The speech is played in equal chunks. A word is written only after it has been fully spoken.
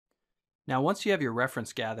Now, once you have your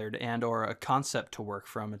reference gathered and or a concept to work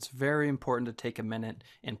from, it's very important to take a minute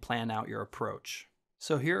and plan out your approach.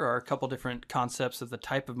 So here are a couple different concepts of the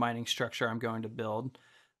type of mining structure I'm going to build.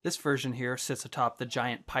 This version here sits atop the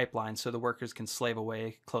giant pipeline so the workers can slave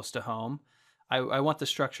away close to home. I want the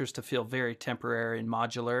structures to feel very temporary and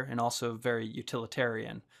modular and also very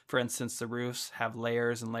utilitarian. For instance, the roofs have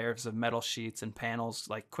layers and layers of metal sheets and panels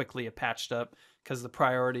like quickly patched up because the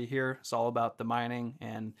priority here is all about the mining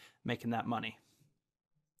and making that money.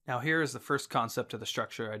 Now here is the first concept of the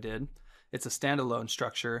structure I did. It's a standalone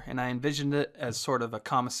structure, and I envisioned it as sort of a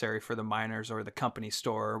commissary for the miners or the company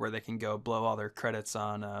store where they can go blow all their credits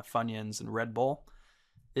on Funyuns and Red Bull.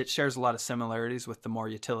 It shares a lot of similarities with the more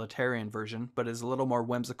utilitarian version, but is a little more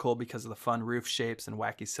whimsical because of the fun roof shapes and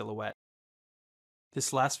wacky silhouette.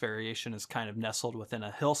 This last variation is kind of nestled within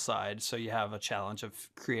a hillside, so you have a challenge of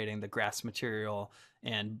creating the grass material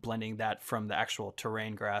and blending that from the actual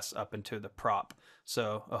terrain grass up into the prop.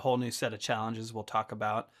 So a whole new set of challenges we'll talk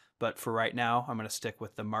about, but for right now, I'm going to stick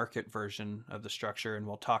with the market version of the structure, and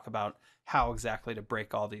we'll talk about how exactly to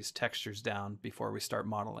break all these textures down before we start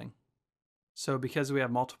modeling. So because we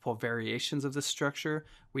have multiple variations of this structure,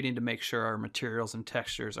 we need to make sure our materials and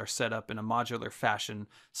textures are set up in a modular fashion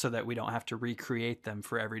so that we don't have to recreate them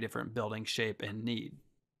for every different building shape and need.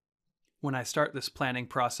 When I start this planning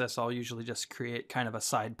process, I'll usually just create kind of a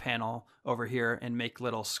side panel over here and make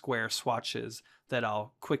little square swatches that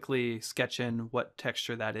I'll quickly sketch in what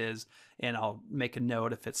texture that is, and I'll make a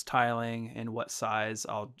note if it's tiling and what size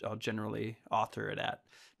I'll generally author it at.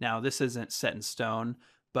 Now, this isn't set in stone,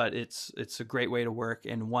 but it's a great way to work,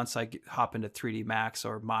 and once I hop into 3D Max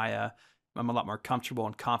or Maya, I'm a lot more comfortable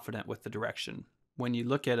and confident with the direction. When you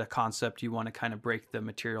look at a concept, you want to kind of break the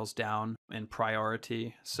materials down in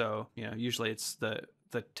priority. So, usually it's the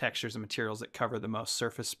textures and materials that cover the most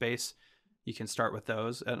surface space. You can start with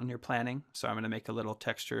those on your planning. So I'm going to make a little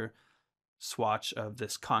texture swatch of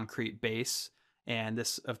this concrete base. And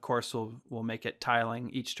this, of course, will make it tiling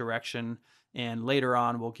each direction. And later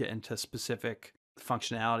on, we'll get into specific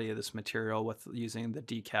functionality of this material with using the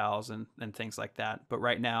decals and things like that. But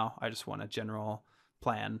right now, I just want a general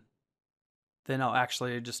plan. Then I'll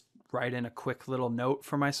actually just write in a quick little note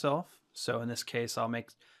for myself. So in this case, I'll make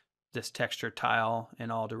this texture tile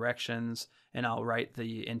in all directions, and I'll write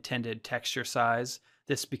the intended texture size.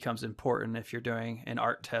 This becomes important if you're doing an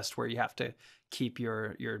art test where you have to keep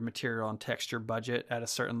your material and texture budget at a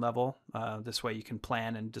certain level. This way you can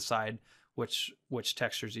plan and decide which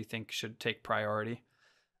textures you think should take priority.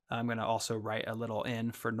 I'm going to also write a little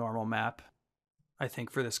in for normal map. I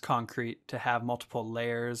think for this concrete, to have multiple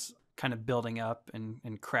layers kind of building up and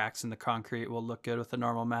cracks in the concrete will look good with the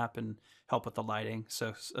normal map and help with the lighting.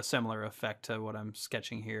 So a similar effect to what I'm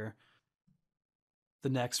sketching here. The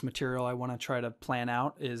next material I want to try to plan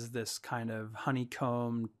out is this kind of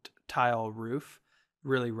honeycombed tile roof,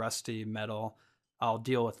 really rusty metal. I'll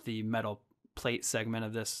deal with the metal plate segment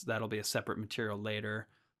of this. That'll be a separate material later,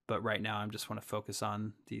 but right now I just want to focus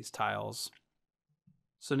on these tiles.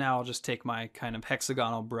 So now I'll just take my kind of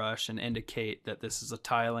hexagonal brush and indicate that this is a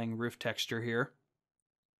tiling roof texture here.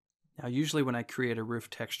 Now usually when I create a roof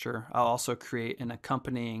texture, I'll also create an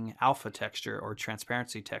accompanying alpha texture or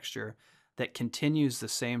transparency texture that continues the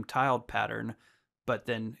same tiled pattern, but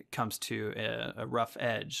then comes to a rough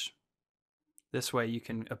edge. This way you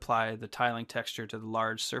can apply the tiling texture to the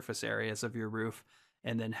large surface areas of your roof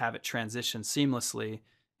and then have it transition seamlessly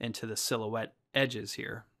into the silhouette edges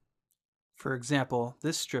here. For example,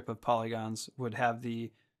 this strip of polygons would have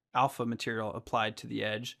the alpha material applied to the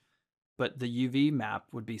edge, but the UV map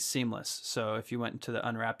would be seamless. So if you went into the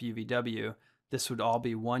unwrap UVW, this would all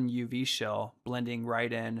be one UV shell blending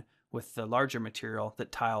right in with the larger material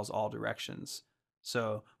that tiles all directions.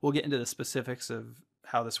 So we'll get into the specifics of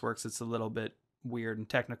how this works. It's a little bit weird and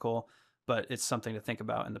technical, but it's something to think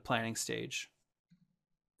about in the planning stage.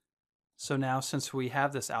 So now, since we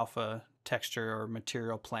have this alpha texture or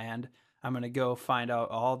material planned, I'm going to go find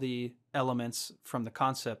out all the elements from the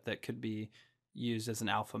concept that could be used as an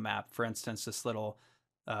alpha map. For instance, this little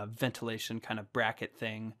ventilation kind of bracket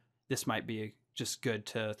thing. This might be just good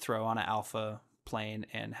to throw on an alpha plane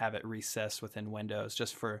and have it recessed within windows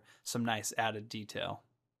just for some nice added detail.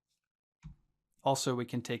 Also, we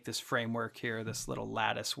can take this framework here, this little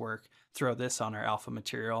lattice work, throw this on our alpha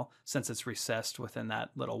material. Since it's recessed within that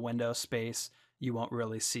little window space, you won't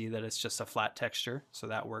really see that it's just a flat texture, so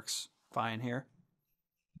that works fine here.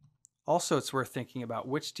 Also, it's worth thinking about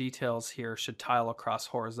which details here should tile across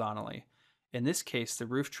horizontally. In this case, the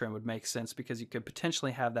roof trim would make sense because you could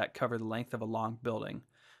potentially have that cover the length of a long building.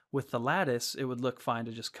 With the lattice, it would look fine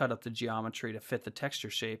to just cut up the geometry to fit the texture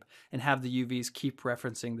shape and have the UVs keep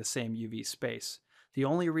referencing the same UV space. The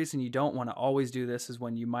only reason you don't want to always do this is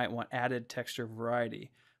when you might want added texture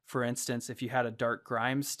variety. For instance, if you had a dark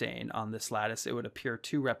grime stain on this lattice, it would appear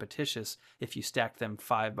too repetitious if you stacked them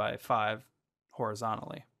 5 by 5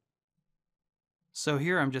 horizontally. So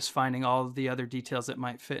here I'm just finding all of the other details that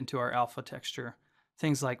might fit into our alpha texture.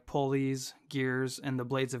 Things like pulleys, gears, and the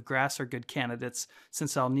blades of grass are good candidates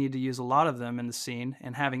since I'll need to use a lot of them in the scene,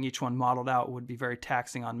 and having each one modeled out would be very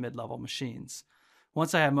taxing on mid-level machines.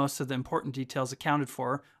 Once I have most of the important details accounted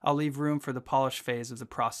for, I'll leave room for the polish phase of the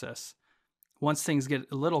process. Once things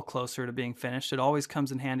get a little closer to being finished, it always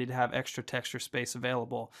comes in handy to have extra texture space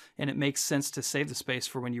available, and it makes sense to save the space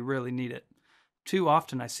for when you really need it. Too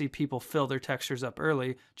often I see people fill their textures up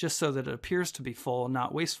early just so that it appears to be full and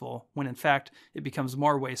not wasteful, when in fact it becomes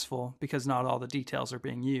more wasteful because not all the details are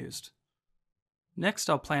being used. Next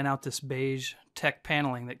I'll plan out this beige tech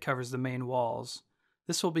paneling that covers the main walls.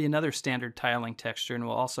 This will be another standard tiling texture and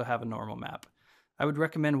will also have a normal map. I would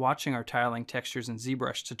recommend watching our tiling textures in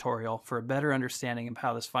ZBrush tutorial for a better understanding of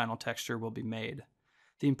how this final texture will be made.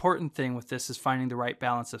 The important thing with this is finding the right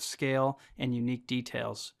balance of scale and unique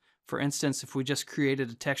details. For instance, if we just created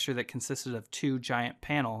a texture that consisted of 2 giant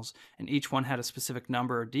panels and each one had a specific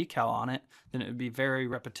number or decal on it, then it would be very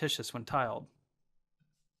repetitious when tiled.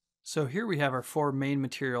 So here we have our 4 main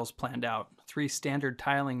materials planned out, 3 standard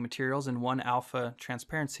tiling materials and 1 alpha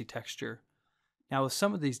transparency texture. Now with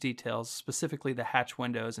some of these details, specifically the hatch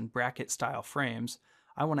windows and bracket style frames,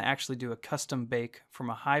 I want to actually do a custom bake from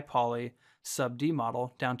a high poly sub D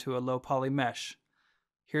model down to a low poly mesh.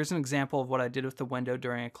 Here's an example of what I did with the window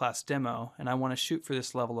during a class demo, and I want to shoot for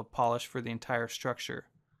this level of polish for the entire structure.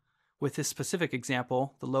 With this specific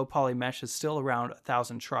example, the low poly mesh is still around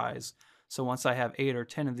 1,000 tries, so once I have 8 or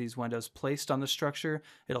 10 of these windows placed on the structure,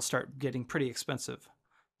 it'll start getting pretty expensive.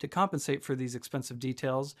 To compensate for these expensive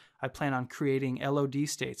details, I plan on creating LOD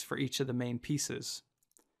states for each of the main pieces.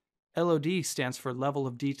 LOD stands for level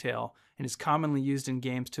of detail and is commonly used in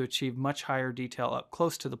games to achieve much higher detail up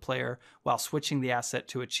close to the player while switching the asset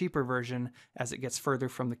to a cheaper version as it gets further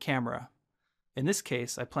from the camera. In this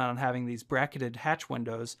case, I plan on having these bracketed hatch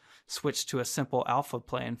windows switched to a simple alpha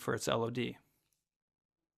plane for its LOD.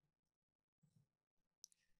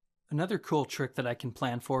 Another cool trick that I can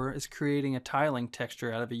plan for is creating a tiling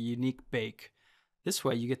texture out of a unique bake. This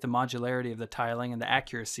way you get the modularity of the tiling and the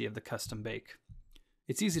accuracy of the custom bake.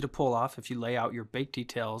 It's easy to pull off if you lay out your bake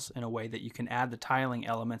details in a way that you can add the tiling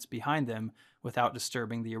elements behind them without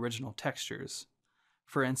disturbing the original textures.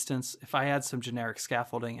 For instance, if I add some generic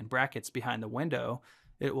scaffolding and brackets behind the window,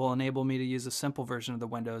 it will enable me to use a simple version of the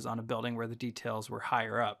windows on a building where the details were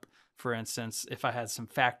higher up. For instance, if I had some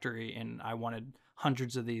factory and I wanted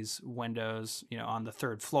hundreds of these windows, on the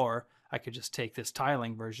 3rd floor, I could just take this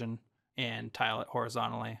tiling version and tile it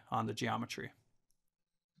horizontally on the geometry.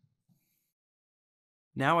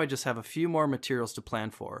 Now I just have a few more materials to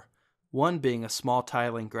plan for, one being a small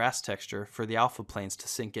tiling grass texture for the alpha planes to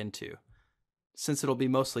sink into. Since it'll be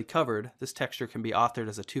mostly covered, this texture can be authored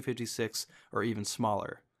as a 256 or even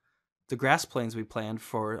smaller. The grass planes we planned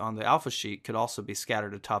for on the alpha sheet could also be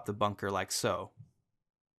scattered atop the bunker like so.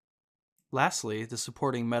 Lastly, the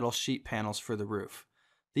supporting metal sheet panels for the roof.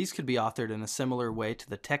 These could be authored in a similar way to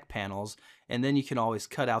the tech panels, and then you can always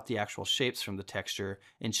cut out the actual shapes from the texture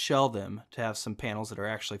and shell them to have some panels that are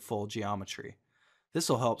actually full geometry. This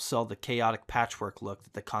will help sell the chaotic patchwork look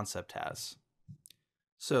that the concept has.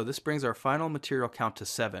 So this brings our final material count to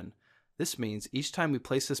 7. This means each time we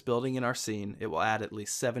place this building in our scene, it will add at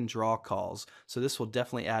least 7 draw calls, so this will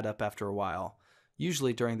definitely add up after a while.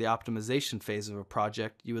 Usually during the optimization phase of a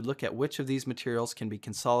project, you would look at which of these materials can be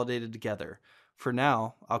consolidated together. For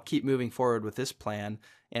now, I'll keep moving forward with this plan,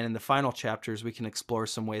 and in the final chapters we can explore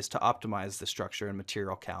some ways to optimize the structure and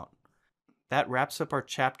material count. That wraps up our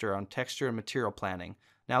chapter on texture and material planning.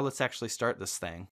 Now let's actually start this thing.